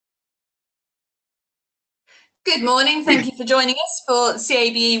Good morning. Thank you for joining us for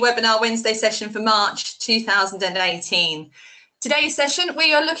CABE webinar Wednesday session for March 2018. Today's session,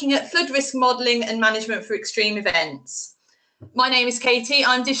 we are looking at flood risk modelling and management for extreme events. My name is Katie.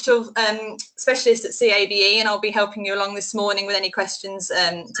 I'm digital specialist at CABE, and I'll be helping you along this morning with any questions,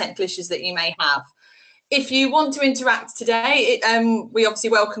 technical issues that you may have. If you want to interact today, we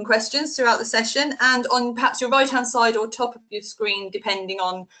obviously welcome questions throughout the session, and on perhaps your right-hand side or top of your screen, depending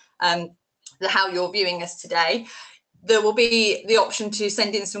on how you're viewing us today, there will be the option to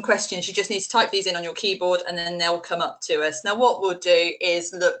send in some questions. You just need to type these in on your keyboard and then they'll come up to us. Now, what we'll do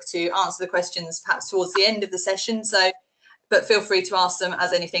is look to answer the questions perhaps towards the end of the session, but feel free to ask them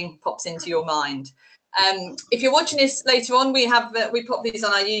as anything pops into your mind. If you're watching this later on, we pop these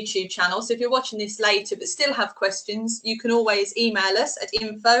on our YouTube channel. So if you're watching this later but still have questions, you can always email us at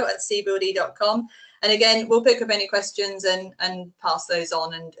info@cbuild.com. And again, we'll pick up any questions and pass those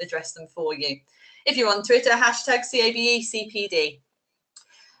on and address them for you. If you're on Twitter, hashtag CABECPD.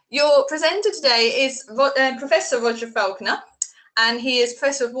 Your presenter today is Professor Roger Falconer, and he is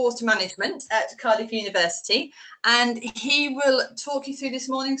Professor of Water Management at Cardiff University, and he will talk you through this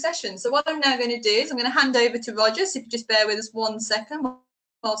morning's session. So what I'm now going to do is I'm going to hand over to Roger, so if you just bear with us 1 second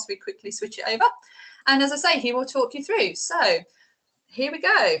whilst we quickly switch it over. And as I say, he will talk you through. So here we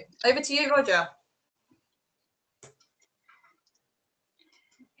go. Over to you, Roger.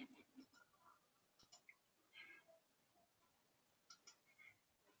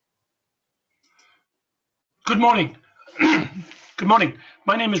 Good morning. Good morning.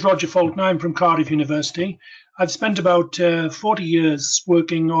 My name is Roger Falconer. I'm from Cardiff University. I've spent about 40 years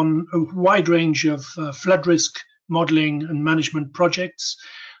working on a wide range of flood risk modelling and management projects,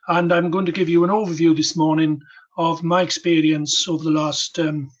 and I'm going to give you an overview this morning of my experience over the last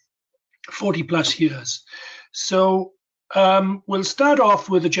 40 plus years. So we'll start off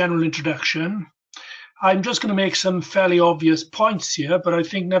with a general introduction. I'm just going to make some fairly obvious points here, but I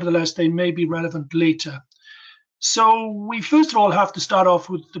think nevertheless they may be relevant later. So we first of all have to start off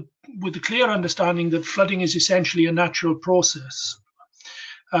with the clear understanding that flooding is essentially a natural process.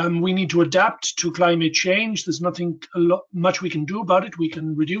 We need to adapt to climate change. There's much we can do about it. We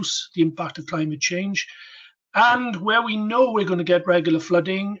can reduce the impact of climate change. And where we know we're going to get regular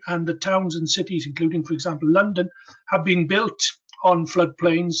flooding, and the towns and cities, including, for example, London, have been built on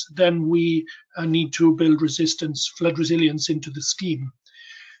floodplains, then we need to build flood resilience into the scheme.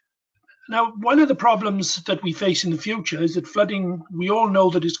 Now, one of the problems that we face in the future is that flooding, we all know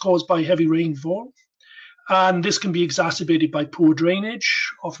that is caused by heavy rainfall, and this can be exacerbated by poor drainage,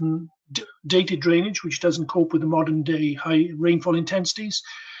 often dated drainage, which doesn't cope with the modern day high rainfall intensities.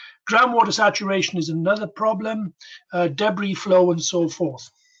 Groundwater saturation is another problem, debris flow, and so forth.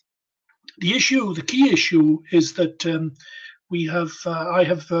 The key issue is that I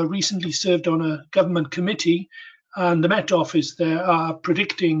have recently served on a government committee, and the Met Office there are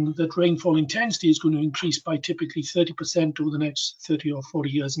predicting that rainfall intensity is going to increase by typically 30% over the next 30 or 40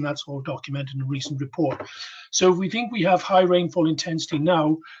 years, and that's all documented in a recent report. So if we think we have high rainfall intensity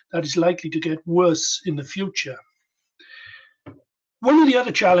now, that is likely to get worse in the future. One of the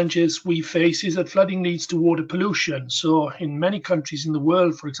other challenges we face is that flooding leads to water pollution. So in many countries in the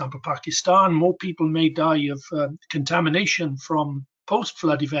world, for example, Pakistan, more people may die of contamination from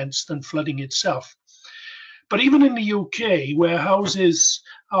post-flood events than flooding itself. But even in the UK, where houses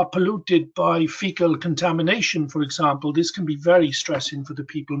are polluted by fecal contamination, for example, this can be very stressing for the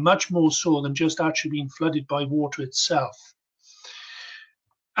people, much more so than just actually being flooded by water itself.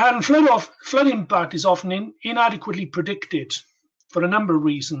 And flood impact is often inadequately predicted for a number of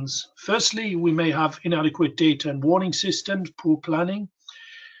reasons. Firstly, we may have inadequate data and warning systems, poor planning.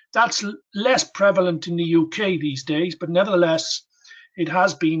 That's less prevalent in the UK these days, but nevertheless, it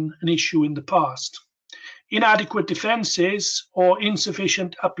has been an issue in the past. Inadequate defences or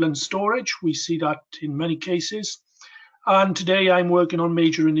insufficient upland storage, we see that in many cases. And today I'm working on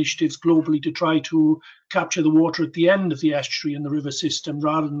major initiatives globally to try to capture the water at the end of the estuary and the river system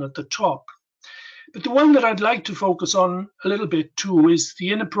rather than at the top. But the one that I'd like to focus on a little bit too is the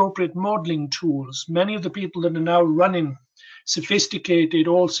inappropriate modelling tools. Many of the people that are now running sophisticated,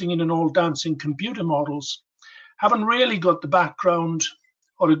 all singing and all dancing computer models haven't really got the background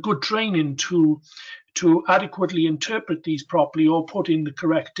or a good training to adequately interpret these properly or put in the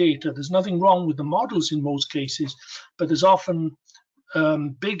correct data. There's nothing wrong with the models in most cases, but there's often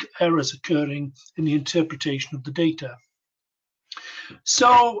big errors occurring in the interpretation of the data.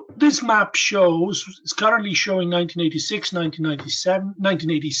 So this map it's currently showing 1986,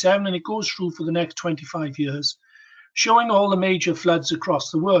 1987, and it goes through for the next 25 years, showing all the major floods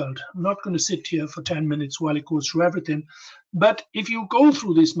across the world. I'm not going to sit here for 10 minutes while it goes through everything, but if you go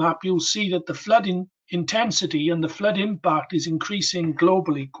through this map, you'll see that the flooding intensity and the flood impact is increasing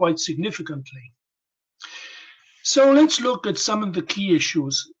globally quite significantly. So let's look at some of the key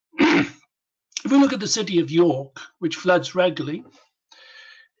issues. If we look at the city of York, which floods regularly,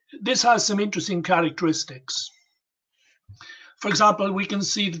 this has some interesting characteristics. For example, we can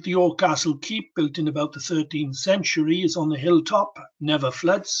see that the York Castle Keep, built in about the 13th century, is on the hilltop, never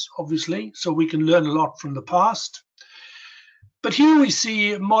floods, obviously, so we can learn a lot from the past. But here we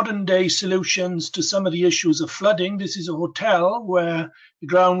see modern day solutions to some of the issues of flooding. This is a hotel where the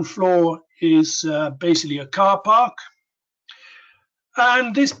ground floor is basically a car park.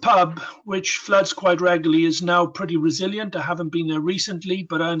 And this pub, which floods quite regularly, is now pretty resilient. I haven't been there recently,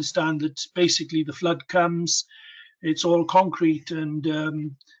 but I understand that basically the flood comes, it's all concrete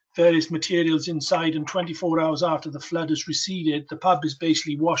and various materials inside, and 24 hours after the flood has receded, the pub is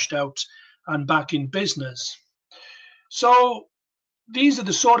basically washed out and back in business. So these are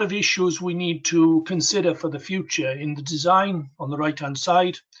the sort of issues we need to consider for the future in the design on the right-hand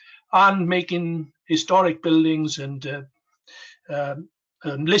side, and making historic buildings and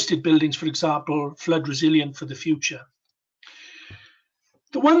listed buildings, for example, flood resilient for the future.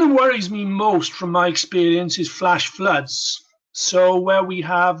 The one that worries me most from my experience is flash floods. So where we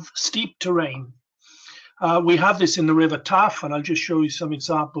have steep terrain. We have this in the River Taff, and I'll just show you some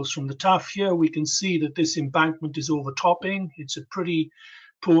examples from the Taff here. We can see that this embankment is overtopping. It's a pretty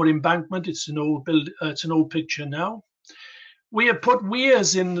poor embankment. It's an old picture now. We have put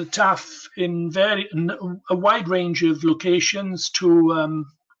weirs in the Taff in a wide range of locations to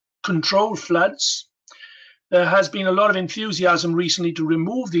control floods. There has been a lot of enthusiasm recently to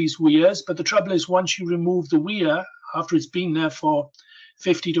remove these weirs, but the trouble is once you remove the weir, after it's been there for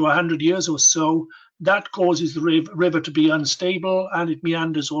 50 to 100 years or so, that causes the river to be unstable and it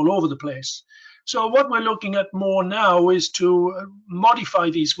meanders all over the place. So what we're looking at more now is to modify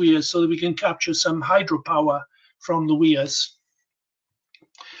these weirs so that we can capture some hydropower from the weirs.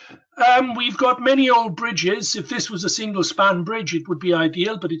 We've got many old bridges. If this was a single span bridge, it would be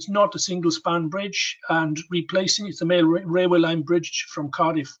ideal, but it's not a single span bridge, and replacing it's the main railway line bridge from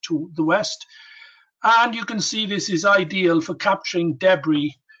Cardiff to the west. And you can see this is ideal for capturing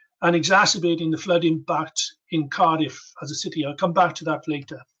debris and exacerbating the flood impact in Cardiff as a city. I'll come back to that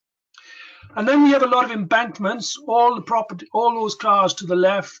later. And then we have a lot of embankments, all those cars to the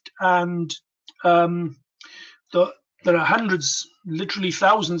left, and there are hundreds, literally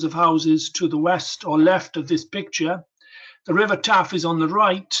thousands of houses to the west or left of this picture. The River Taff is on the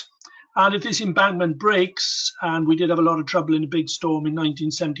right. And if this embankment breaks, and we did have a lot of trouble in a big storm in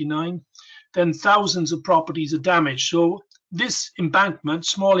 1979, then thousands of properties are damaged. So this embankment,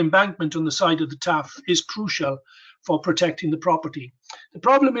 small embankment on the side of the Taff, is crucial for protecting the property. The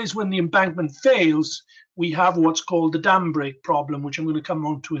problem is when the embankment fails, we have what's called the dam break problem, which I'm going to come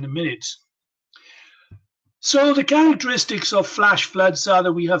on to in a minute. So the characteristics of flash floods are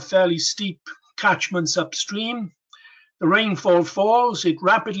that we have fairly steep catchments upstream. The rainfall falls, it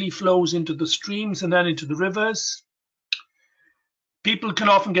rapidly flows into the streams and then into the rivers. People can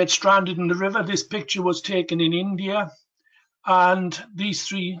often get stranded in the river. This picture was taken in India, and these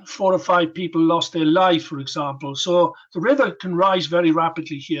 3, 4 or 5 people lost their lives, for example. So the river can rise very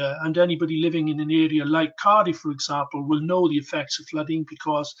rapidly here, and anybody living in an area like Cardiff, for example, will know the effects of flooding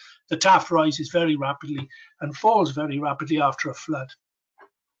because the Taff rises very rapidly and falls very rapidly after a flood.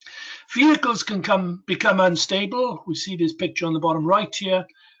 Vehicles can become unstable. We see this picture on the bottom right here,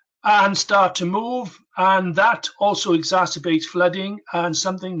 and start to move, and that also exacerbates flooding, and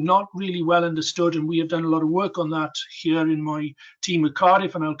something not really well understood, and we have done a lot of work on that here in my team at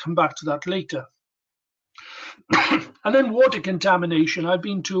Cardiff, and I'll come back to that later. And then water contamination. I've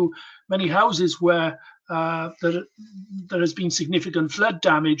been to many houses where there has been significant flood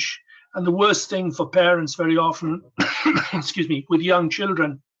damage, and the worst thing for parents very often, excuse me, with young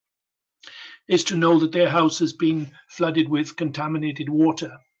children, is to know that their house has been flooded with contaminated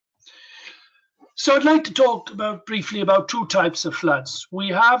water. So I'd like to talk briefly about 2 types of floods. We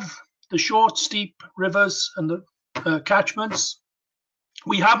have the short, steep rivers and the catchments.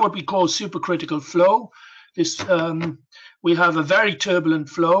 We have what we call supercritical flow. We have a very turbulent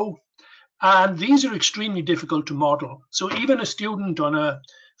flow, and these are extremely difficult to model. So even a student on a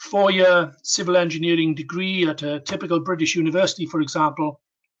 4-year civil engineering degree at a typical British university, for example,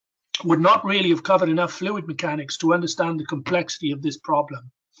 would not really have covered enough fluid mechanics to understand the complexity of this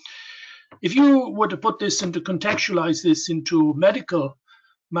problem. If you were to put this and to contextualize this into medical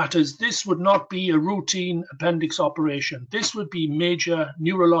matters, this would not be a routine appendix operation. This would be major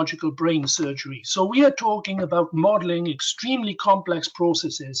neurological brain surgery. So we are talking about modeling extremely complex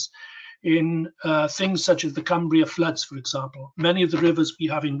processes in things such as the Cumbria floods, for example, many of the rivers we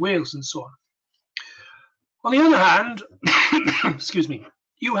have in Wales and so on. On the other hand, excuse me,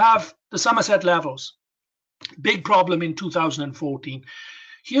 you have the Somerset levels. Big problem in 2014.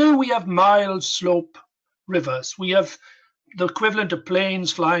 Here we have mild slope rivers. We have the equivalent of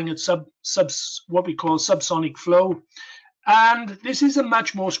planes flying at what we call subsonic flow. And this is a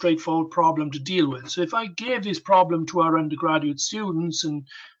much more straightforward problem to deal with. So if I gave this problem to our undergraduate students and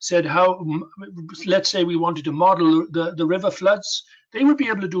said let's say we wanted to model the river floods, they would be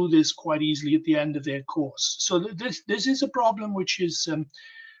able to do this quite easily at the end of their course. So this is a problem which is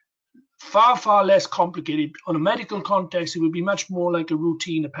far less complicated. On a medical context, it would be much more like a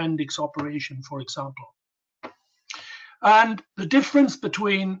routine appendix operation, for example. And the difference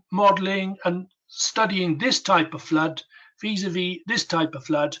between modeling and studying this type of flood vis-a-vis this type of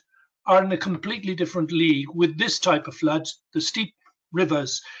flood are in a completely different league, with this type of flood, the steep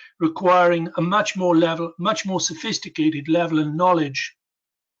rivers, requiring a much more sophisticated level of knowledge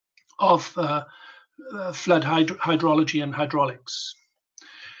of flood hydrology and hydraulics.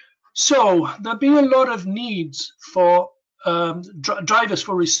 So there'll be a lot of needs for drivers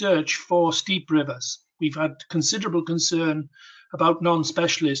for research for steep rivers. We've had considerable concern about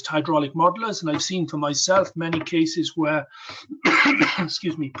non-specialist hydraulic modelers, and I've seen for myself many cases where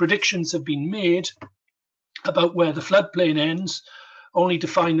excuse me, predictions have been made about where the floodplain ends, only to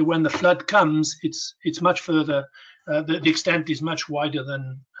find that when the flood comes, it's much further, the extent is much wider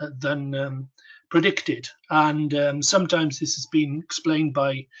than predicted. And sometimes this has been explained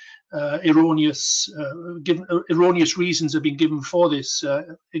by erroneous reasons have been given for this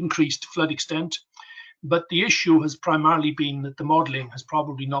increased flood extent. But the issue has primarily been that the modelling has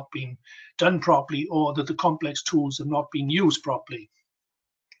probably not been done properly, or that the complex tools have not been used properly.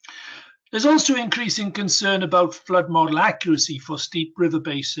 There's also increasing concern about flood model accuracy for steep river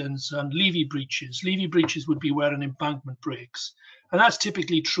basins and levee breaches. Levee breaches would be where an embankment breaks. And that's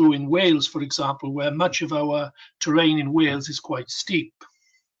typically true in Wales, for example, where much of our terrain in Wales is quite steep.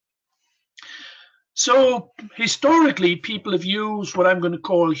 So historically, people have used what I'm going to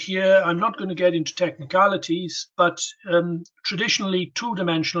call here, I'm not going to get into technicalities, but traditionally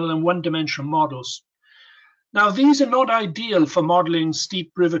two-dimensional and one-dimensional models. Now, these are not ideal for modeling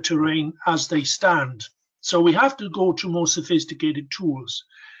steep river terrain as they stand. So we have to go to more sophisticated tools.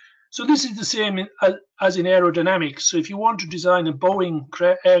 So this is the same as in aerodynamics. So if you want to design a Boeing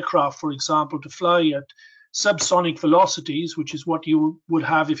aircraft, for example, to fly at subsonic velocities, which is what you would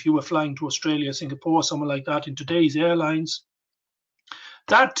have if you were flying to Australia, Singapore, somewhere like that in today's airlines,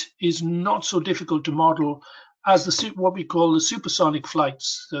 that is not so difficult to model as what we call the supersonic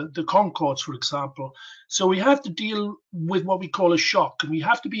flights, the Concords, for example. So we have to deal with what we call a shock, and we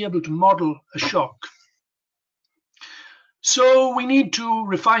have to be able to model a shock. So we need to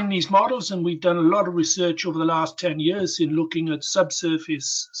refine these models, and we've done a lot of research over the last 10 years in looking at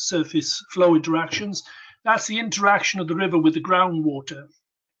subsurface surface flow interactions. That's the interaction of the river with the groundwater.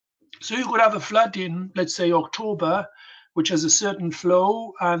 So you could have a flood in, let's say, October, which has a certain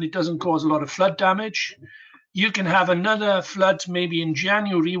flow and it doesn't cause a lot of flood damage. You can have another flood maybe in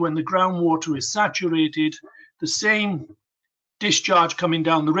January when the groundwater is saturated, the same discharge coming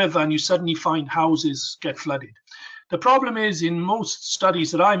down the river, and you suddenly find houses get flooded. The problem is, in most studies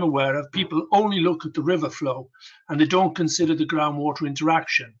that I'm aware of, people only look at the river flow and they don't consider the groundwater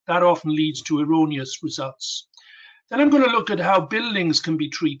interaction. That often leads to erroneous results. Then I'm going to look at how buildings can be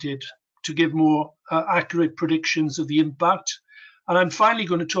treated to give more accurate predictions of the impact. And I'm finally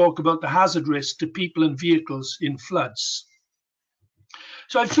going to talk about the hazard risk to people and vehicles in floods.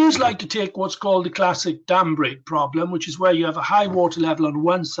 So I'd first like to take what's called the classic dam break problem, which is where you have a high water level on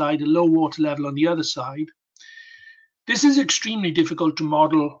one side, a low water level on the other side. This is extremely difficult to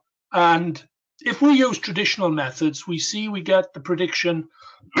model, and if we use traditional methods, we get the prediction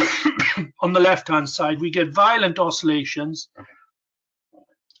on the left-hand side. We get violent oscillations,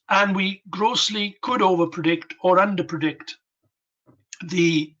 and we grossly could overpredict or underpredict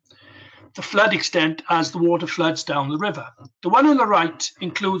the flood extent as the water floods down the river. The one on the right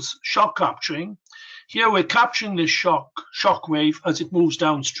includes shock capturing. Here we're capturing this shock wave as it moves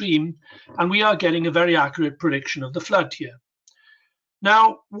downstream, and we are getting a very accurate prediction of the flood here.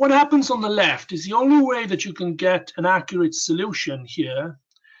 Now, what happens on the left is the only way that you can get an accurate solution here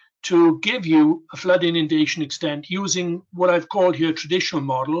to give you a flood inundation extent using what I've called here traditional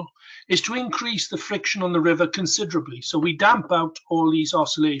model is to increase the friction on the river considerably. So we damp out all these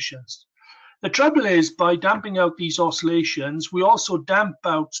oscillations. The trouble is, by damping out these oscillations, we also damp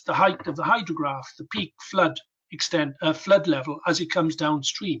out the height of the hydrograph, the peak flood flood level as it comes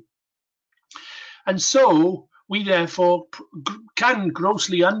downstream. And so we therefore can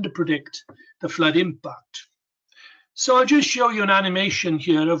grossly underpredict the flood impact. So I'll just show you an animation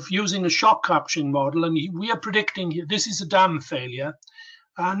here of using a shock capturing model, and we are predicting here, this is a dam failure,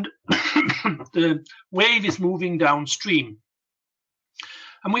 and the wave is moving downstream.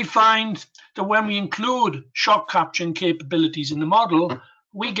 And we find that when we include shock capturing capabilities in the model,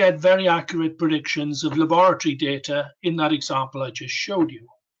 we get very accurate predictions of laboratory data in that example I just showed you.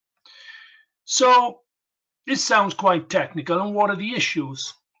 So this sounds quite technical, and what are the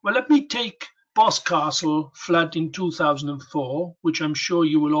issues? Well, let me take Boscastle flood in 2004, which I'm sure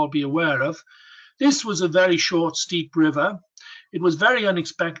you will all be aware of. This was a very short, steep river. It was very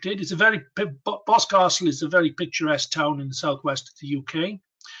unexpected. Boscastle is a very picturesque town in the southwest of the UK.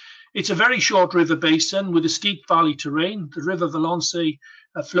 It's a very short river basin with a steep valley terrain. The River Valence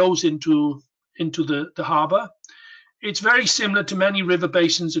flows into the harbour. It's very similar to many river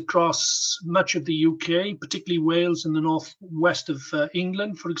basins across much of the UK, particularly Wales and the northwest of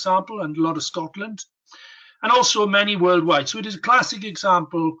England, for example, and a lot of Scotland, and also many worldwide. So it is a classic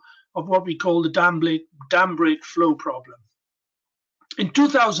example of what we call the dam break flow problem. In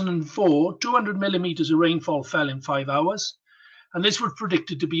 2004, 200 millimeters of rainfall fell in 5 hours, and this was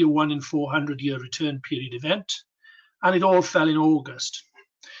predicted to be a 1 in 400 year return period event, and it all fell in August.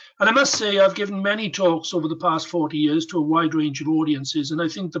 And I must say, I've given many talks over the past 40 years to a wide range of audiences, and I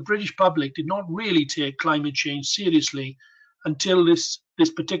think the British public did not really take climate change seriously until this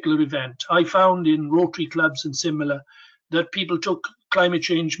particular event. I found in Rotary clubs and similar that people took climate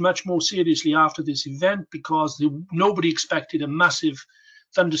change much more seriously after this event, because nobody expected a massive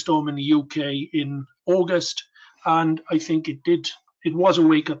thunderstorm in the UK in August, and I think it was a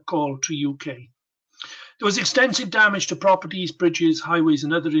wake-up call to UK. There was extensive damage to properties, bridges, highways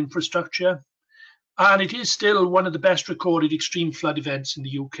and other infrastructure, and it is still one of the best recorded extreme flood events in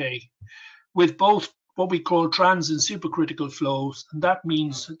the UK, with both what we call trans and supercritical flows, and that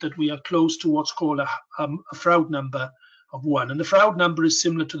means that we are close to what's called a FREng number of 1, and the FREng number is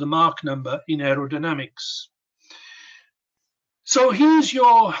similar to the Mach number in aerodynamics. So here's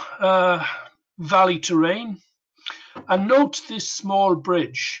your valley terrain, and note this small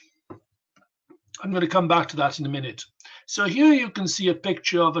bridge. I'm going to come back to that in a minute. So here you can see a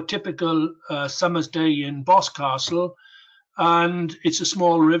picture of a typical summer's day in Boscastle, and it's a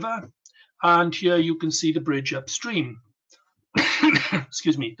small river, and here you can see the bridge upstream.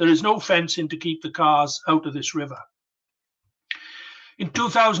 Excuse me. There is no fencing to keep the cars out of this river. In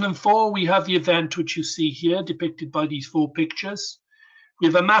 2004, we have the event which you see here depicted by these 4 pictures. We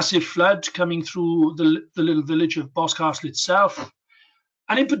have a massive flood coming through the little village of Boscastle itself.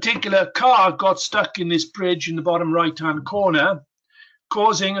 And in particular, a car got stuck in this bridge in the bottom right-hand corner,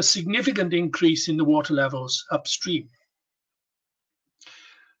 causing a significant increase in the water levels upstream.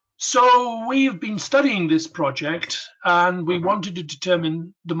 So we've been studying this project, and we wanted to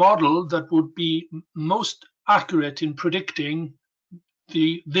determine the model that would be most accurate in predicting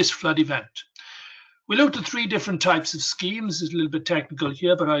this flood event. We looked at 3 different types of schemes. It's a little bit technical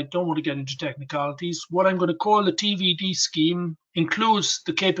here, but I don't want to get into technicalities. What I'm going to call the TVD scheme includes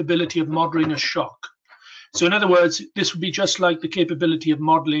the capability of modeling a shock. So in other words, this would be just like the capability of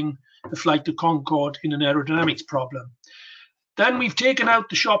modeling the flight to Concorde in an aerodynamics problem. Then we've taken out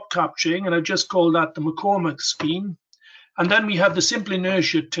the shock capturing, and I just call that the McCormack scheme. And then we have the simple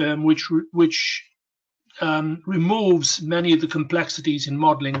inertia term, which removes many of the complexities in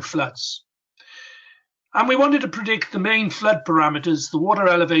modeling of floods. And we wanted to predict the main flood parameters, the water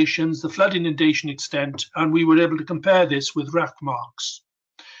elevations, the flood inundation extent, and we were able to compare this with rack marks.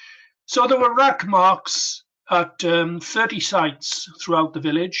 So there were rack marks at 30 sites throughout the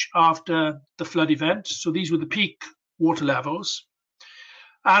village after the flood event. So these were the peak water levels.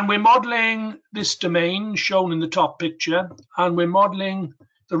 And we're modeling this domain shown in the top picture, and we're modeling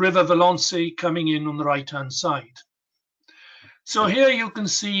the River Valence coming in on the right-hand side. So here you can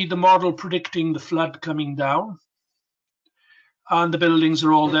see the model predicting the flood coming down, and the buildings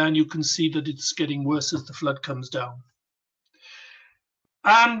are all there, and you can see that it's getting worse as the flood comes down.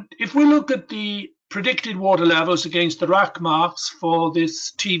 And if we look at the predicted water levels against the rack marks for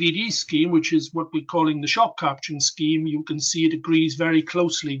this TVD scheme, which is what we're calling the shock capturing scheme, you can see it agrees very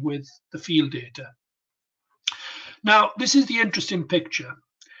closely with the field data. Now, this is the interesting picture.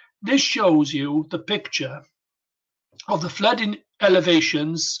 This shows you the picture of the flood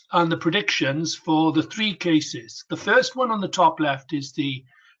elevations and the predictions for the 3 cases. The first one on the top left is the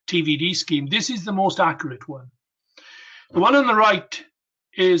TVD scheme. This is the most accurate one. The one on the right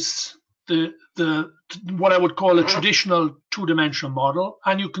is what I would call a traditional 2-dimensional model,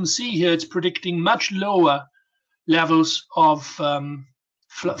 and you can see here it's predicting much lower levels of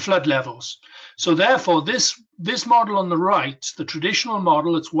flood levels. So therefore, this model on the right, the traditional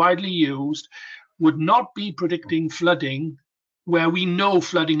model that's widely used, would not be predicting flooding where we know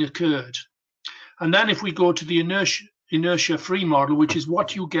flooding occurred. And then if we go to the inertia-free model, which is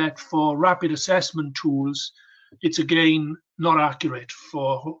what you get for rapid assessment tools, it's again not accurate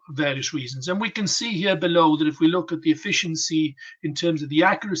for various reasons. And we can see here below that if we look at the efficiency in terms of the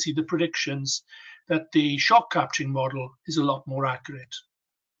accuracy of the predictions, that the shock capturing model is a lot more accurate.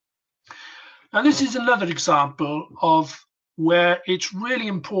 Now, this is another example of where it's really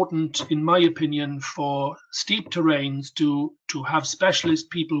important, in my opinion, for steep terrains to have specialist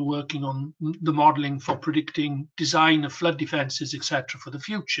people working on the modelling for predicting design of flood defences, etc., for the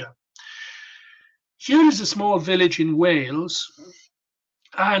future. Here is a small village in Wales,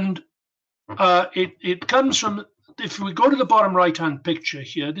 and it comes from, if we go to the bottom right-hand picture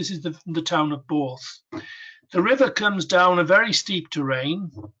here, this is the town of Borth. The river comes down a very steep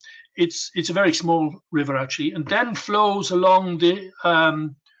terrain. It's a very small river, actually, and then flows along the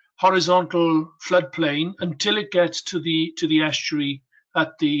horizontal floodplain until it gets to the estuary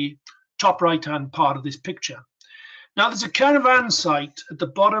at the top right-hand part of this picture. Now, there's a caravan site at the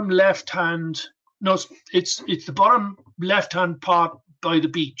bottom left-hand. No, it's the bottom left-hand part by the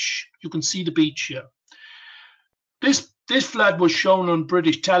beach. You can see the beach here. This flood was shown on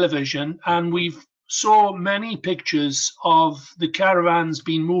British television, and we've saw many pictures of the caravans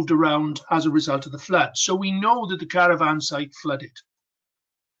being moved around as a result of the flood. So we know that the caravan site flooded.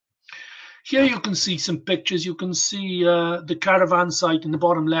 Here you can see some pictures. You can see the caravan site in the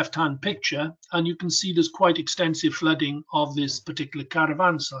bottom left-hand picture, and you can see there's quite extensive flooding of this particular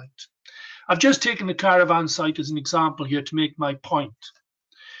caravan site. I've just taken the caravan site as an example here to make my point.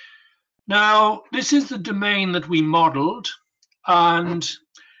 Now, this is the domain that we modelled, and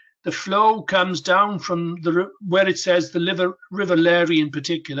the flow comes down from where it says the River Leri in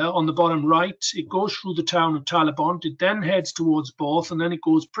particular on the bottom right. It goes through the town of Talabont. It then heads towards Borth, and then it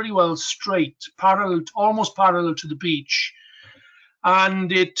goes pretty well straight, almost parallel to the beach,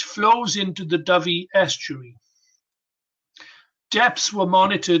 and it flows into the Dyfi estuary. Depths were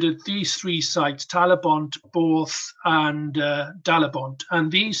monitored at these three sites: Talabont, Borth, and Dalabont,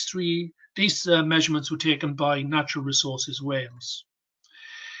 and these measurements were taken by Natural Resources Wales.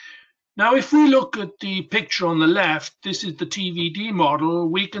 Now, if we look at the picture on the left, this is the TVD model.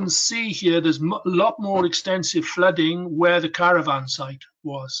 We can see here there's a lot more extensive flooding where the caravan site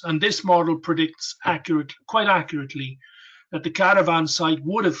was. And this model predicts quite accurately that the caravan site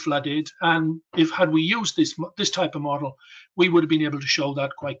would have flooded. And had we used this type of model, we would have been able to show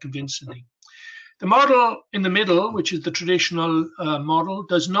that quite convincingly. The model in the middle, which is the traditional model,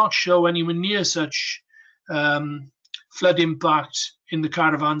 does not show anywhere near such flood impact in the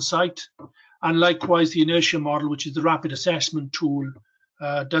caravan site, and likewise the inertia model, which is the rapid assessment tool,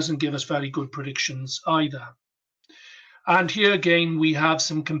 doesn't give us very good predictions either. And here again we have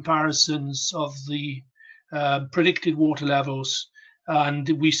some comparisons of the predicted water levels, and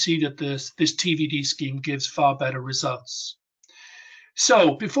we see that this TVD scheme gives far better results.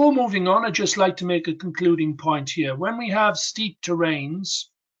 So before moving on, I'd just like to make a concluding point here. When we have steep terrains,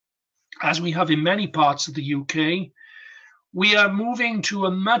 as we have in many parts of the UK, we are moving to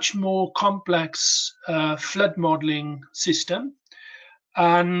a much more complex flood modelling system.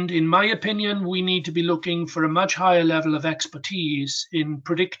 And in my opinion, we need to be looking for a much higher level of expertise in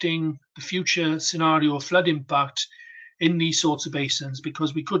predicting the future scenario of flood impact in these sorts of basins,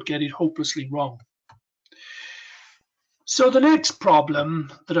 because we could get it hopelessly wrong. So the next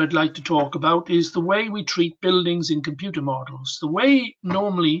problem that I'd like to talk about is the way we treat buildings in computer models. The way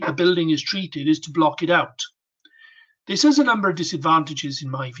normally a building is treated is to block it out. This has a number of disadvantages in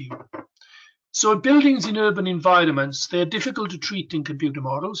my view. So buildings in urban environments, they're difficult to treat in computer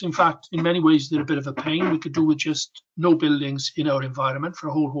models. In fact, in many ways, they're a bit of a pain. We could do with just no buildings in our environment for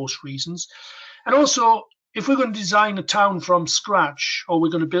a whole host of reasons. And also, if we're going to design a town from scratch, or we're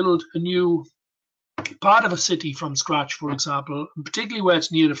going to build a new part of a city from scratch, for example, particularly where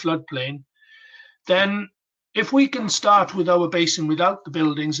it's near a floodplain, then if we can start with our basin without the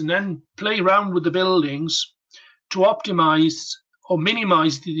buildings and then play around with the buildings to optimize or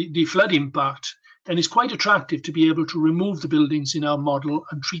minimize the flood impact, then it's quite attractive to be able to remove the buildings in our model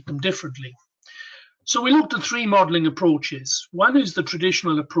and treat them differently. So we looked at three modeling approaches. One is the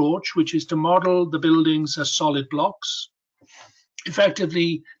traditional approach, which is to model the buildings as solid blocks.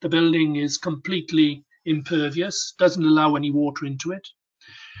 Effectively, the building is completely impervious, doesn't allow any water into it.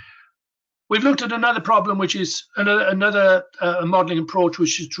 We've looked at another problem, which is another modeling approach,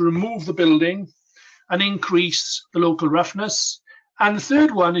 which is to remove the building and increase the local roughness. And the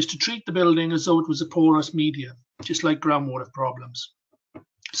third one is to treat the building as though it was a porous media, just like groundwater problems.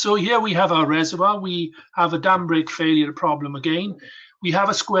 So here we have our reservoir. We have a dam break failure problem again. We have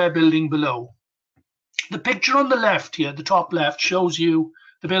a square building below. The picture on the left here, the top left, shows you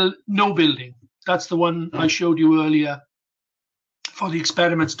no building. That's the one I showed you earlier for the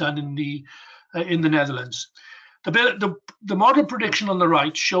experiments done in the Netherlands. The model prediction on the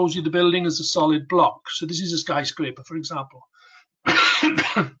right shows you the building as a solid block. So this is a skyscraper, for example.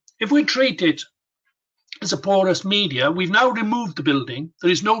 If we treat it as a porous media, we've now removed the building.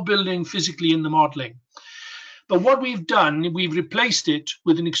 There is no building physically in the modeling. But what we've done, we've replaced it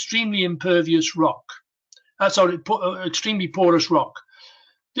with an extremely impervious rock. Extremely porous rock.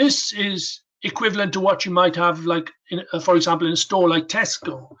 This is equivalent to what you might have, like, for example, in a store like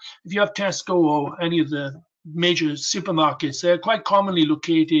Tesco. If you have Tesco or any of the major supermarkets, they're quite commonly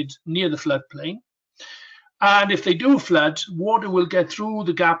located near the floodplain. And if they do flood, water will get through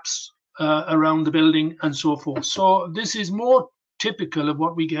the gaps around the building and so forth. So this is more typical of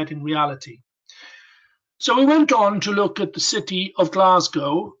what we get in reality. So we went on to look at the city of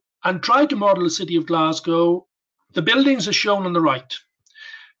Glasgow and tried to model the city of Glasgow. The buildings are shown on the right.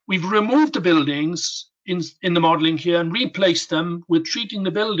 We've removed the buildings in the modeling here and replaced them with treating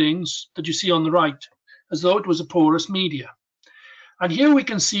the buildings that you see on the right as though it was a porous media. And here we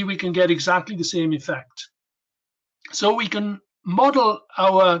can see we can get exactly the same effect. So we can model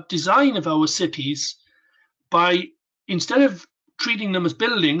our design of our cities by, instead of treating them as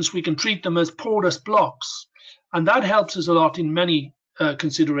buildings, we can treat them as porous blocks. And that helps us a lot in many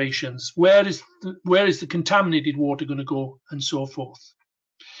considerations. Where is the contaminated water going to go, and so forth.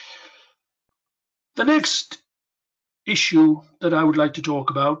 The next issue that I would like to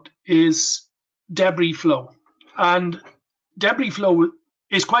talk about is debris flow. And debris flow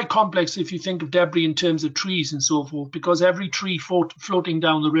is quite complex if you think of debris in terms of trees and so forth, because every tree floating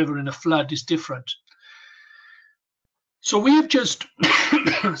down the river in a flood is different. So we have just,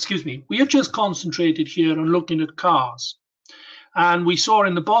 excuse me, we have just concentrated here on looking at cars. And we saw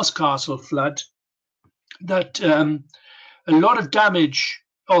in the Boscastle flood that a lot of damage,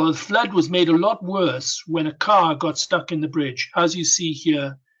 or the flood was made a lot worse when a car got stuck in the bridge, as you see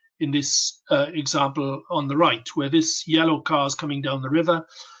here in this example on the right, where this yellow car is coming down the river,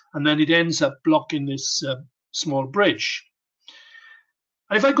 and then it ends up blocking this small bridge.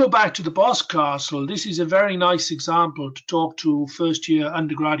 And if I go back to the Boscastle, this is a very nice example to talk to first-year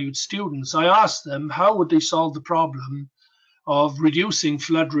undergraduate students. I asked them how would they solve the problem of reducing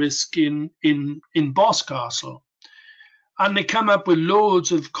flood risk in Boscastle. And they come up with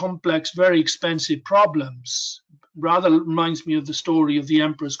loads of complex, very expensive problems. Rather reminds me of the story of the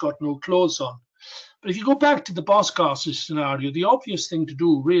Emperor's Got No Clothes On. But if you go back to the Boscastle scenario, the obvious thing to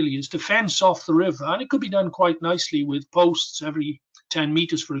do really is to fence off the river. And it could be done quite nicely with posts every 10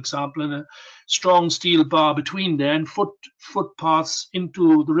 meters, for example, and a strong steel bar between there, and footpaths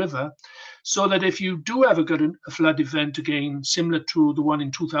into the river, so that if you do ever get a flood event again, similar to the one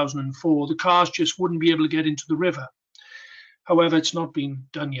in 2004, the cars just wouldn't be able to get into the river. However, it's not been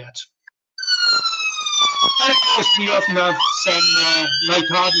done yet. And of course, we often have some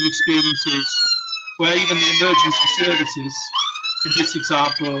light-hearted experiences where even the emergency services, in this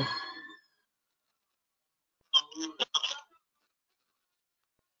example,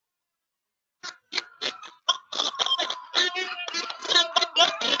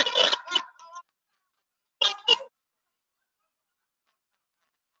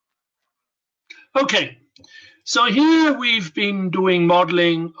 okay, so here we've been doing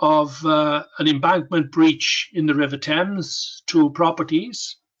modelling of an embankment breach in the River Thames to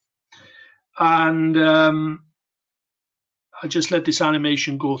properties. And I just let this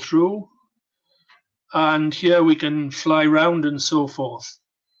animation go through. And here we can fly around and so forth.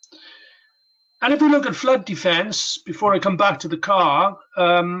 And if we look at flood defence, before I come back to the car,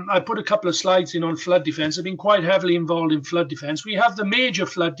 I put a couple of slides in on flood defence. I've been quite heavily involved in flood defence. We have the major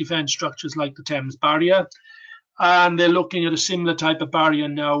flood defence structures like the Thames Barrier, and they're looking at a similar type of barrier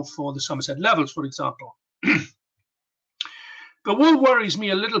now for the Somerset Levels, for example. But what worries me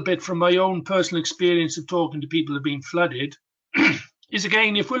a little bit from my own personal experience of talking to people who have been flooded is,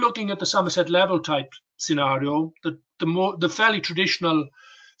 again, if we're looking at the Somerset Level type scenario, the fairly traditional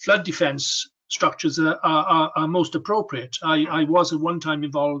flood defence structures are most appropriate. I was at one time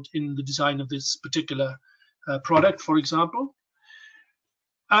involved in the design of this particular product, for example.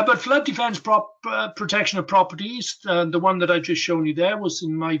 But flood defence protection of properties, the one that I just shown you there was,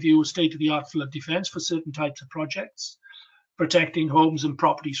 in my view, a state-of-the-art flood defence for certain types of projects, protecting homes and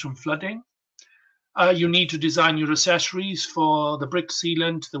properties from flooding. You need to design your accessories for the brick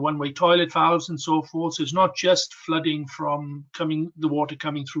sealant, the one-way toilet valves, and so forth. So it's not just flooding from the water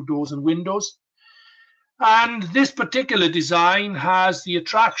coming through doors and windows. And this particular design has the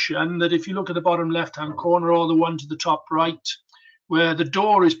attraction that if you look at the bottom left-hand corner or the one to the top right, where the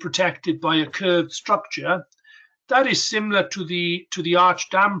door is protected by a curved structure. That is similar to the arch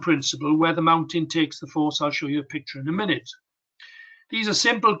dam principle, where the mountain takes the force. I'll show you a picture in a minute. These are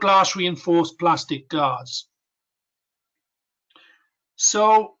simple glass reinforced plastic guards.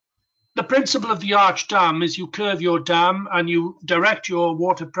 So the principle of the arch dam is you curve your dam and you direct your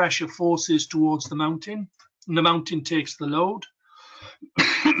water pressure forces towards the mountain, and the mountain takes the load.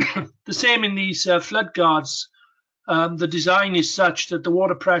 The same in these flood guards. The design is such that the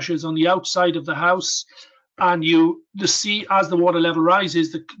water pressure is on the outside of the house, and as the water level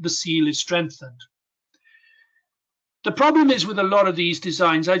rises, the seal is strengthened. The problem is with a lot of these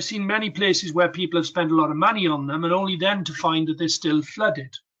designs, I've seen many places where people have spent a lot of money on them and only then to find that they're still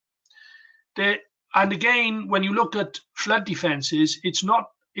flooded. And again, when you look at flood defences, it's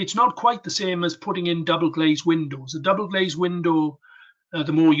not quite the same as putting in double glazed windows. A double glazed window,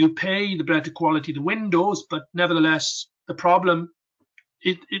 the more you pay, the better quality the windows, but nevertheless, the problem,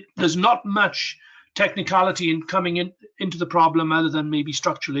 there's not much technicality in coming into the problem other than maybe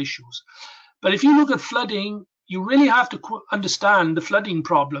structural issues. But if you look at flooding, you really have to understand the flooding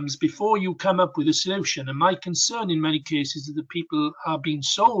problems before you come up with a solution. And my concern in many cases is that people are being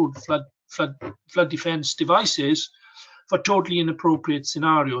sold flood defense devices for totally inappropriate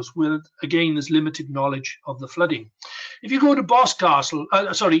scenarios where, again, there's limited knowledge of the flooding. If you go to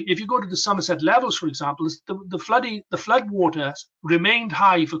if you go to the Somerset Levels, for example, the flood water remained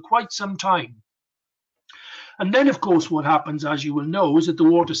high for quite some time. And then, of course, what happens, as you will know, is that the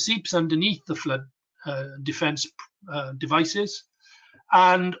water seeps underneath the flood defense devices,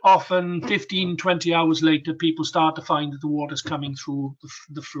 and often 15, 20 hours later, people start to find that the water's coming through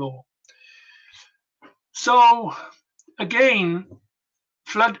the floor. So again,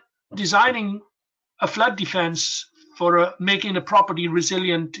 designing a flood defense for making a property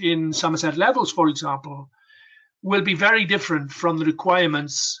resilient in Somerset Levels, for example, will be very different from the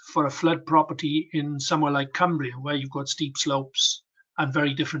requirements for a flood property in somewhere like Cumbria, where you've got steep slopes and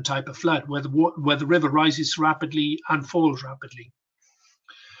very different type of flood, where the river rises rapidly and falls rapidly.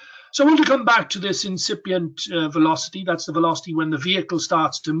 So I want to come back to this incipient velocity. That's the velocity when the vehicle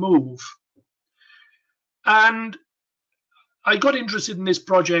starts to move. And I got interested in this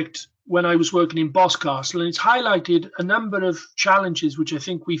project when I was working in Boscastle, and it's highlighted a number of challenges which I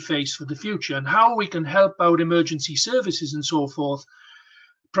think we face for the future, and how we can help out emergency services and so forth,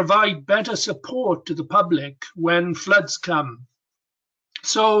 provide better support to the public when floods come.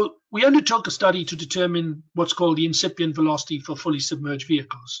 So we undertook a study to determine what's called the incipient velocity for fully submerged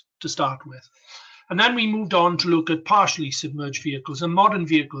vehicles to start with. And then we moved on to look at partially submerged vehicles, and modern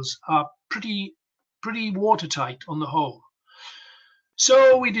vehicles are pretty watertight on the whole.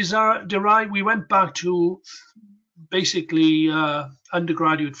 So we went back to basically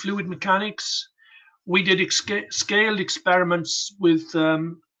undergraduate fluid mechanics. We did scaled experiments with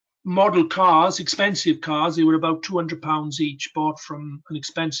model cars, expensive cars. They were about £200 each, bought from an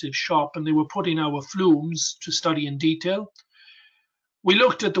expensive shop, and they were put in our flumes to study in detail. We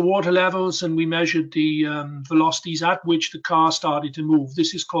looked at the water levels and we measured the velocities at which the car started to move.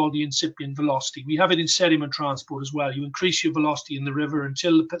 This is called the incipient velocity. We have it in sediment transport as well. You increase your velocity in the river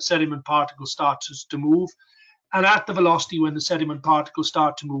until the sediment particles start to move. And at the velocity when the sediment particles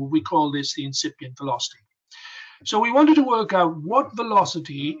start to move, we call this the incipient velocity. So we wanted to work out what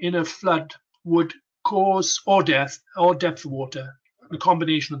velocity in a flood would cause, or depth of water, the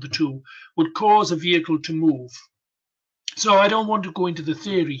combination of the two, would cause a vehicle to move. So I don't want to go into the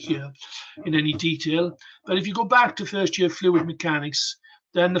theory here in any detail, but if you go back to first year fluid mechanics,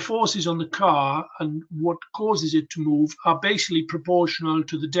 then the forces on the car and what causes it to move are basically proportional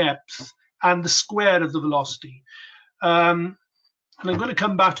to the depth and the square of the velocity. And I'm going to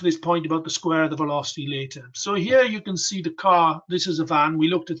come back to this point about the square of the velocity later. So here you can see the car. This is a van. We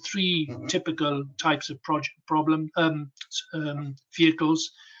looked at three typical types of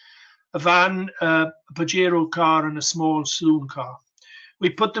vehicles: a van, a Pajero car, and a small saloon car.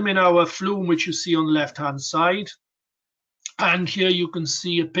 We put them in our flume, which you see on the left-hand side. And here you can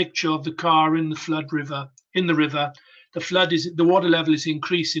see a picture of the car in the flood river. In the river, the water level is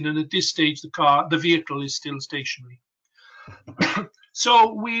increasing, and at this stage, the vehicle is still stationary.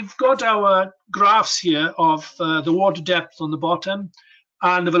 So we've got our graphs here of the water depth on the bottom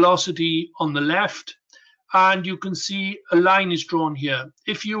and the velocity on the left. And you can see a line is drawn here.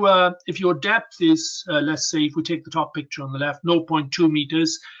 If your depth is, let's say, if we take the top picture on the left, 0.2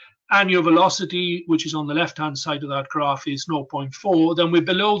 meters, and your velocity, which is on the left-hand side of that graph, is 0.4, then we're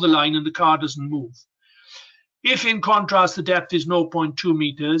below the line and the car doesn't move. If, in contrast, the depth is 0.2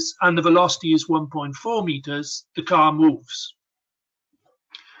 meters and the velocity is 1.4 meters, the car moves.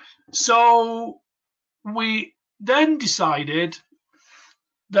 So we then decided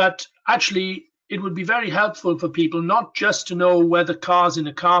that actually it would be very helpful for people not just to know whether cars in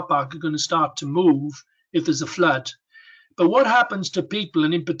a car park are going to start to move if there's a flood, but what happens to people,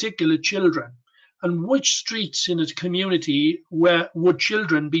 and in particular children, and which streets in a community where would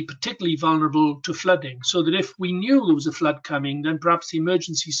children be particularly vulnerable to flooding, so that if we knew there was a flood coming, then perhaps the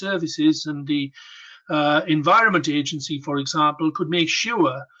emergency services and the Environment Agency, for example, could make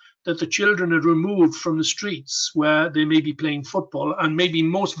sure that the children are removed from the streets where they may be playing football and may be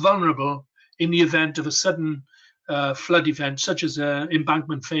most vulnerable in the event of a sudden flood event, such as an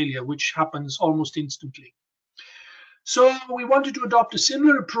embankment failure, which happens almost instantly. So we wanted to adopt a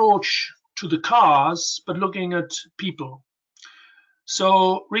similar approach to the cars, but looking at people.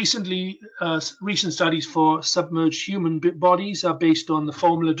 So recently, recent studies for submerged human bodies are based on the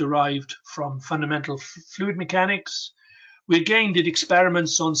formula derived from fundamental fluid mechanics. We again did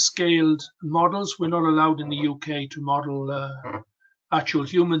experiments on scaled models. We're not allowed in the UK to model actual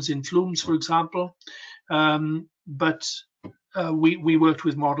humans in flumes, for example, but we worked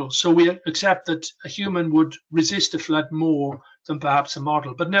with models. So we accept that a human would resist a flood more than perhaps a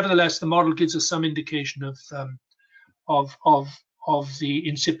model, but nevertheless, the model gives us some indication of the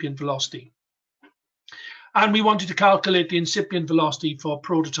incipient velocity. And we wanted to calculate the incipient velocity for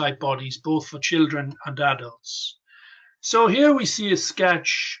prototype bodies, both for children and adults. So here we see a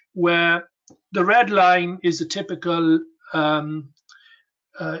sketch where the red line is a typical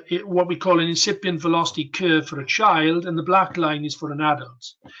what we call an incipient velocity curve for a child, and the black line is for an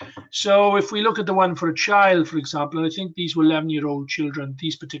adult. So if we look at the one for a child, for example, and I think these were 11-year-old children,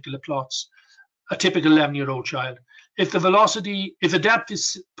 these particular plots, a typical 11-year-old child. If the velocity, if the depth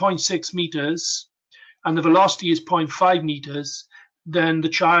is 0.6 meters and the velocity is 0.5 meters, then the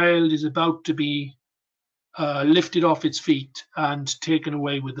child is about to be lifted off its feet and taken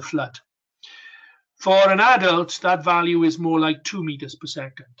away with the flood. For an adult, that value is more like 2 meters per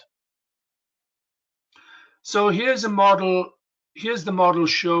second. So here's a model. Here's the model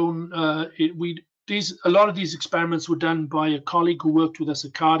shown. A lot of these experiments were done by a colleague who worked with us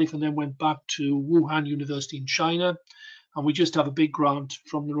at Cardiff and then went back to Wuhan University in China. And we just have a big grant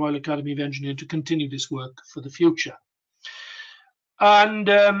from the Royal Academy of Engineering to continue this work for the future. And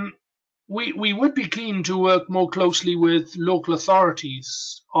we would be keen to work more closely with local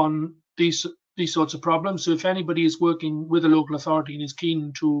authorities on these sorts of problems. So if anybody is working with a local authority and is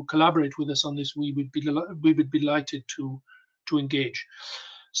keen to collaborate with us on this, we would be delighted to engage.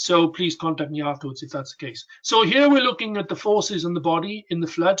 So please contact me afterwards if that's the case. So here we're looking at the forces on the body in the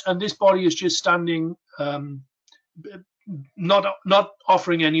flood, and this body is just standing, not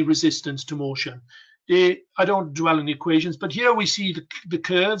offering any resistance to motion. I don't dwell on the equations, but here we see the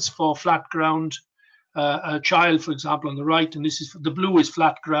curves for flat ground, a child, for example, on the right, and this is the blue is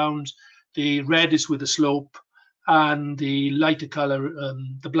flat ground, the red is with a slope, and the lighter color,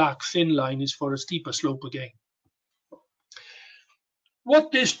 the black thin line, is for a steeper slope again.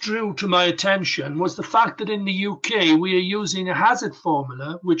 What this drew to my attention was the fact that in the UK we are using a hazard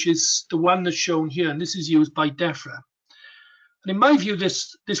formula, which is the one that's shown here, and this is used by DEFRA. And in my view,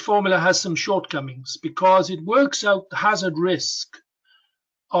 this formula has some shortcomings because it works out the hazard risk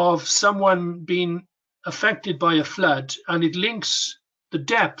of someone being affected by a flood, and it links the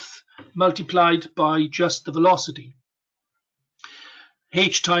depth multiplied by just the velocity,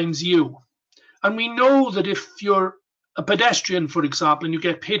 h times u. And we know that if you're a pedestrian, for example, and you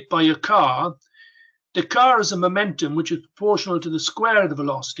get hit by a car, the car has a momentum which is proportional to the square of the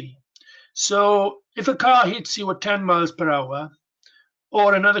velocity. So if a car hits you at 10 miles per hour,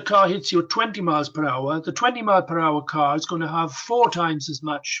 or another car hits you at 20 miles per hour, the 20 mile per hour car is going to have 4 times as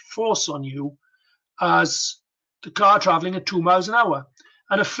much force on you as the car traveling at 2 miles an hour.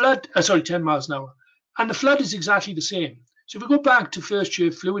 And a flood, 10 miles an hour. And the flood is exactly the same. So if we go back to first year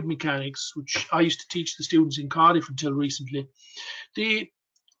fluid mechanics, which I used to teach the students in Cardiff until recently,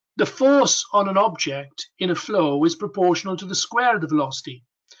 the force on an object in a flow is proportional to the square of the velocity.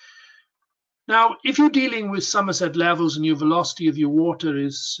 Now, if you're dealing with Somerset levels and your velocity of your water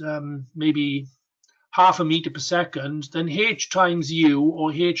is maybe half a meter per second, then h times u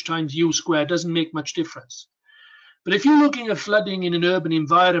or h times u squared doesn't make much difference. But if you're looking at flooding in an urban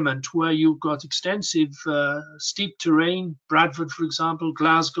environment where you've got extensive steep terrain, Bradford, for example,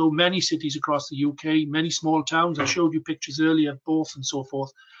 Glasgow, many cities across the UK, many small towns, I showed you pictures earlier of Bourth and so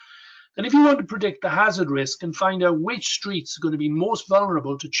forth, then if you want to predict the hazard risk and find out which streets are going to be most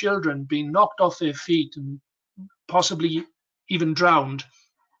vulnerable to children being knocked off their feet and possibly even drowned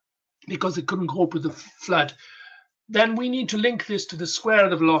because they couldn't cope with the flood, then we need to link this to the square of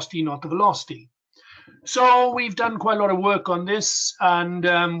the velocity, not the velocity. So we've done quite a lot of work on this,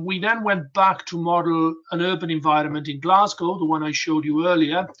 and we then went back to model an urban environment in Glasgow, the one I showed you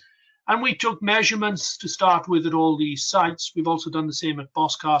earlier, and we took measurements to start with at all these sites. We've also done the same at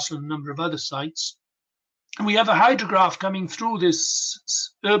Boscastle and a number of other sites. And we have a hydrograph coming through this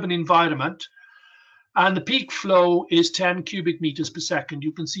urban environment, and the peak flow is 10 cubic meters per second.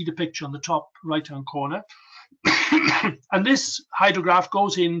 You can see the picture on the top right-hand corner. And this hydrograph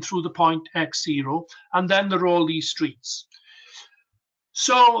goes in through the point X0, and then there are all these streets.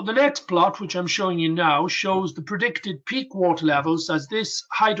 So the next plot, which I'm showing you now, shows the predicted peak water levels as this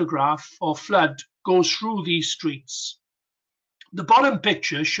hydrograph or flood goes through these streets. The bottom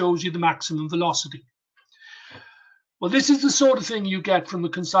picture shows you the maximum velocity. Well, this is the sort of thing you get from the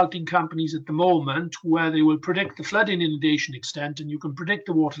consulting companies at the moment, where they will predict the flood and inundation extent, and you can predict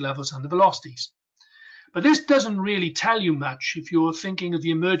the water levels and the velocities. But this doesn't really tell you much if you're thinking of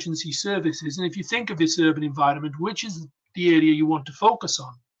the emergency services, and if you think of this urban environment, which is the area you want to focus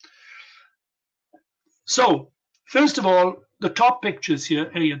on. So, first of all, the top pictures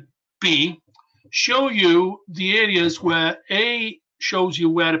here, A and B, show you the areas where A shows you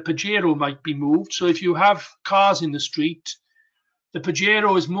where a Pajero might be moved. So if you have cars in the street, the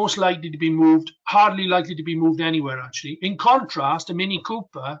Pajero is most likely to be moved, hardly likely to be moved anywhere actually. In contrast, a Mini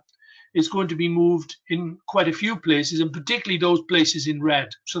Cooper is going to be moved in quite a few places, and particularly those places in red.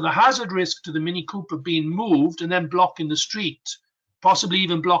 So the hazard risk to the Mini Cooper being moved and then blocking the street, possibly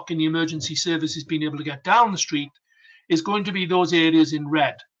even blocking the emergency services being able to get down the street, is going to be those areas in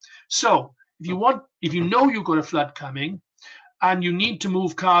red. So if you know you've got a flood coming and you need to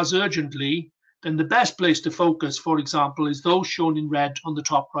move cars urgently, then the best place to focus, for example, is those shown in red on the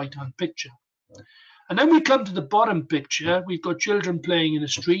top right-hand picture. And then we come to the bottom picture. We've got children playing in a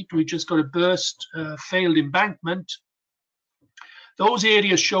street. We just got a burst, failed embankment. Those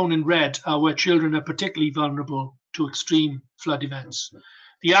areas shown in red are where children are particularly vulnerable to extreme flood events.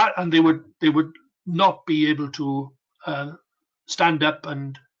 And they would not be able to stand up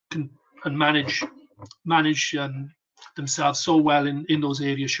and manage themselves so well in those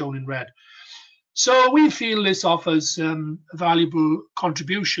areas shown in red. So we feel this offers a valuable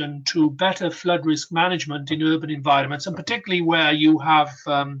contribution to better flood risk management in urban environments, and particularly where you have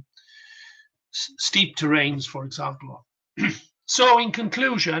steep terrains, for example. So in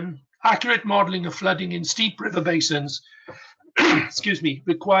conclusion, accurate modelling of flooding in steep river basins excuse me,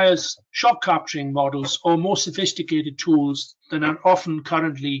 requires shock capturing models or more sophisticated tools than are often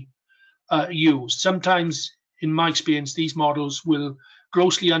currently used. Sometimes, in my experience, these models will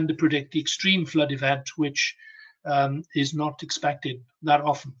grossly underpredict the extreme flood event, which is not expected that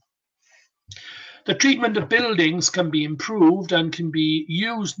often. The treatment of buildings can be improved and can be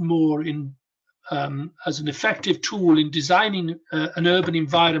used more as an effective tool in designing an urban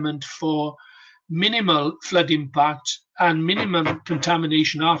environment for minimal flood impact and minimum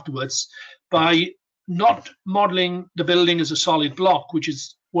contamination afterwards, by not modelling the building as a solid block, which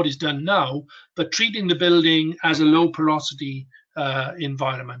is what is done now, but treating the building as a low porosity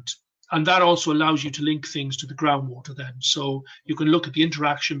environment. And that also allows you to link things to the groundwater then. So you can look at the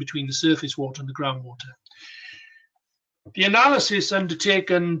interaction between the surface water and the groundwater. The analysis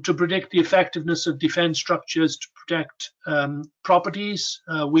undertaken to predict the effectiveness of defence structures to protect properties,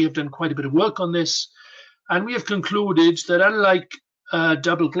 we have done quite a bit of work on this, and we have concluded that unlike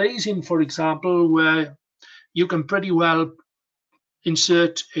double glazing, for example, where you can pretty well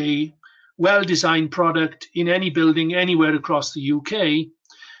insert a well-designed product in any building anywhere across the UK,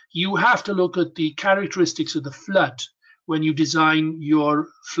 you have to look at the characteristics of the flood when you design your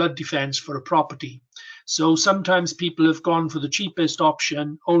flood defence for a property. So sometimes people have gone for the cheapest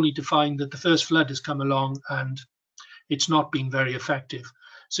option only to find that the first flood has come along and it's not been very effective.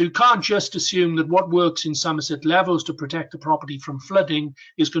 So you can't just assume that what works in Somerset Levels to protect the property from flooding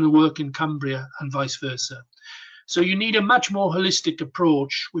is going to work in Cumbria and vice versa. So you need a much more holistic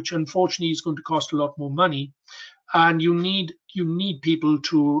approach, which unfortunately is going to cost a lot more money. And you need people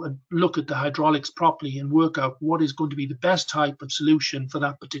to look at the hydraulics properly and work out what is going to be the best type of solution for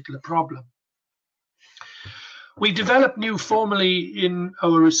that particular problem. We developed new formulae in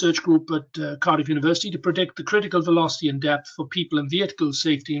our research group at Cardiff University to predict the critical velocity and depth for people and vehicle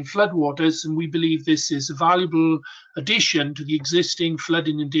safety in floodwaters, and we believe this is a valuable addition to the existing flood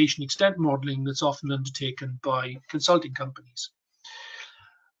inundation extent modelling that's often undertaken by consulting companies.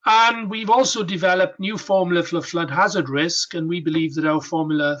 And we've also developed new formula for flood hazard risk, and we believe that our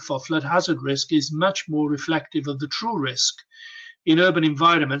formula for flood hazard risk is much more reflective of the true risk in urban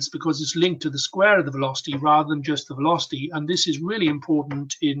environments, because it's linked to the square of the velocity rather than just the velocity. And this is really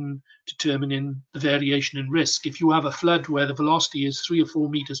important in determining the variation in risk. If you have a flood where the velocity is 3 or 4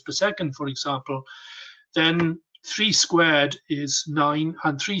 meters per second, for example, then 3 squared is 9,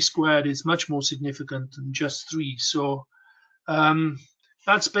 and 3 squared is much more significant than just 3. So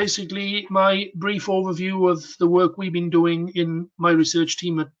that's basically my brief overview of the work we've been doing in my research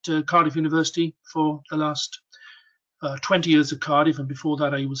team at Cardiff University for the last 20 years at Cardiff, and before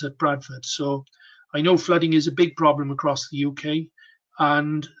that I was at Bradford. So I know flooding is a big problem across the UK,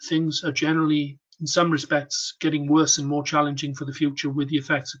 and things are generally, in some respects, getting worse and more challenging for the future with the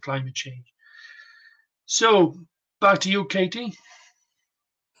effects of climate change. So back to you, Katie.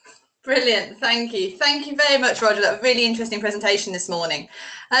 Brilliant, thank you. Thank you very much, Roger. That was a really interesting presentation this morning.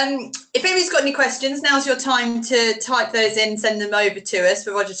 If anybody's got any questions, now's your time to type those in, send them over to us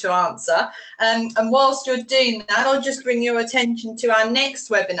for Roger to answer. And whilst you're doing that, I'll just bring your attention to our next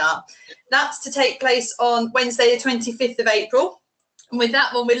webinar. That's to take place on Wednesday, the 25th of April. And with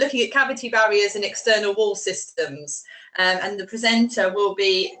that one, we're looking at cavity barriers and external wall systems. And the presenter will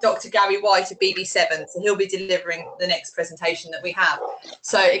be Dr. Gary White of BB7, so he'll be delivering the next presentation that we have.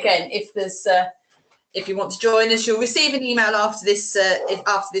 So again, if you want to join us, you'll receive an email after this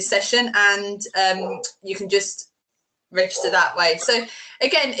session, and you can just register that way. So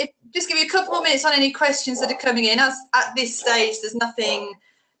again, just give you a couple more minutes on any questions that are coming in. As at this stage, there's nothing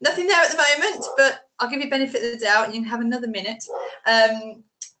there at the moment, but I'll give you benefit of the doubt, and you can have another minute.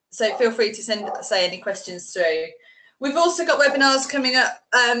 So feel free to say any questions through. We've also got webinars coming up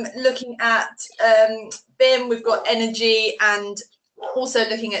looking at BIM, we've got energy, and also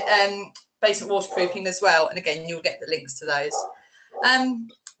looking at basement waterproofing as well. And again, you'll get the links to those.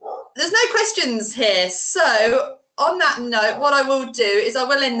 There's no questions here. So on that note, what I will do is I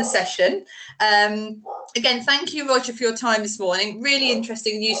will end the session. Again, thank you, Roger, for your time this morning. Really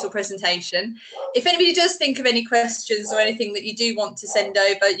interesting and useful presentation. If anybody does think of any questions or anything that you do want to send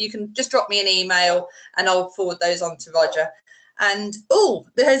over, you can just drop me an email and I'll forward those on to Roger. And, oh,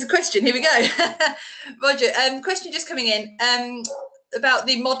 there's a question. Here we go. Roger, question just coming in about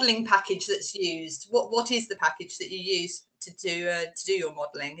the modelling package that's used. What is the package that you use to do your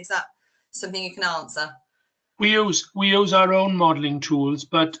modelling? Is that something you can answer? We use our own modelling tools,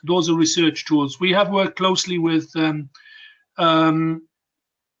 but those are research tools. We have worked closely with originally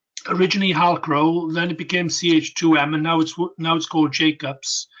Halcro, then it became CH2M, and now it's called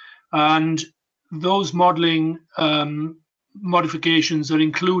Jacobs. And those modelling modifications are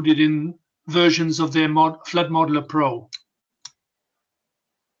included in versions of their Flood Modeler Pro.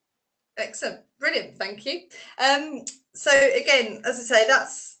 Excellent, brilliant, thank you. So again, as I say,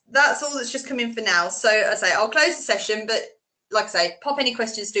 that's all that's just come in for now. So as I say, I'll close the session, but like I say, pop any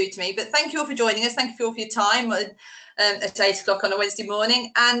questions through to me. But thank you all for joining us. Thank you all for your time at 8 o'clock on a Wednesday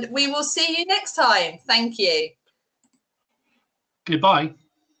morning, and we will see you next time. Thank you. Goodbye.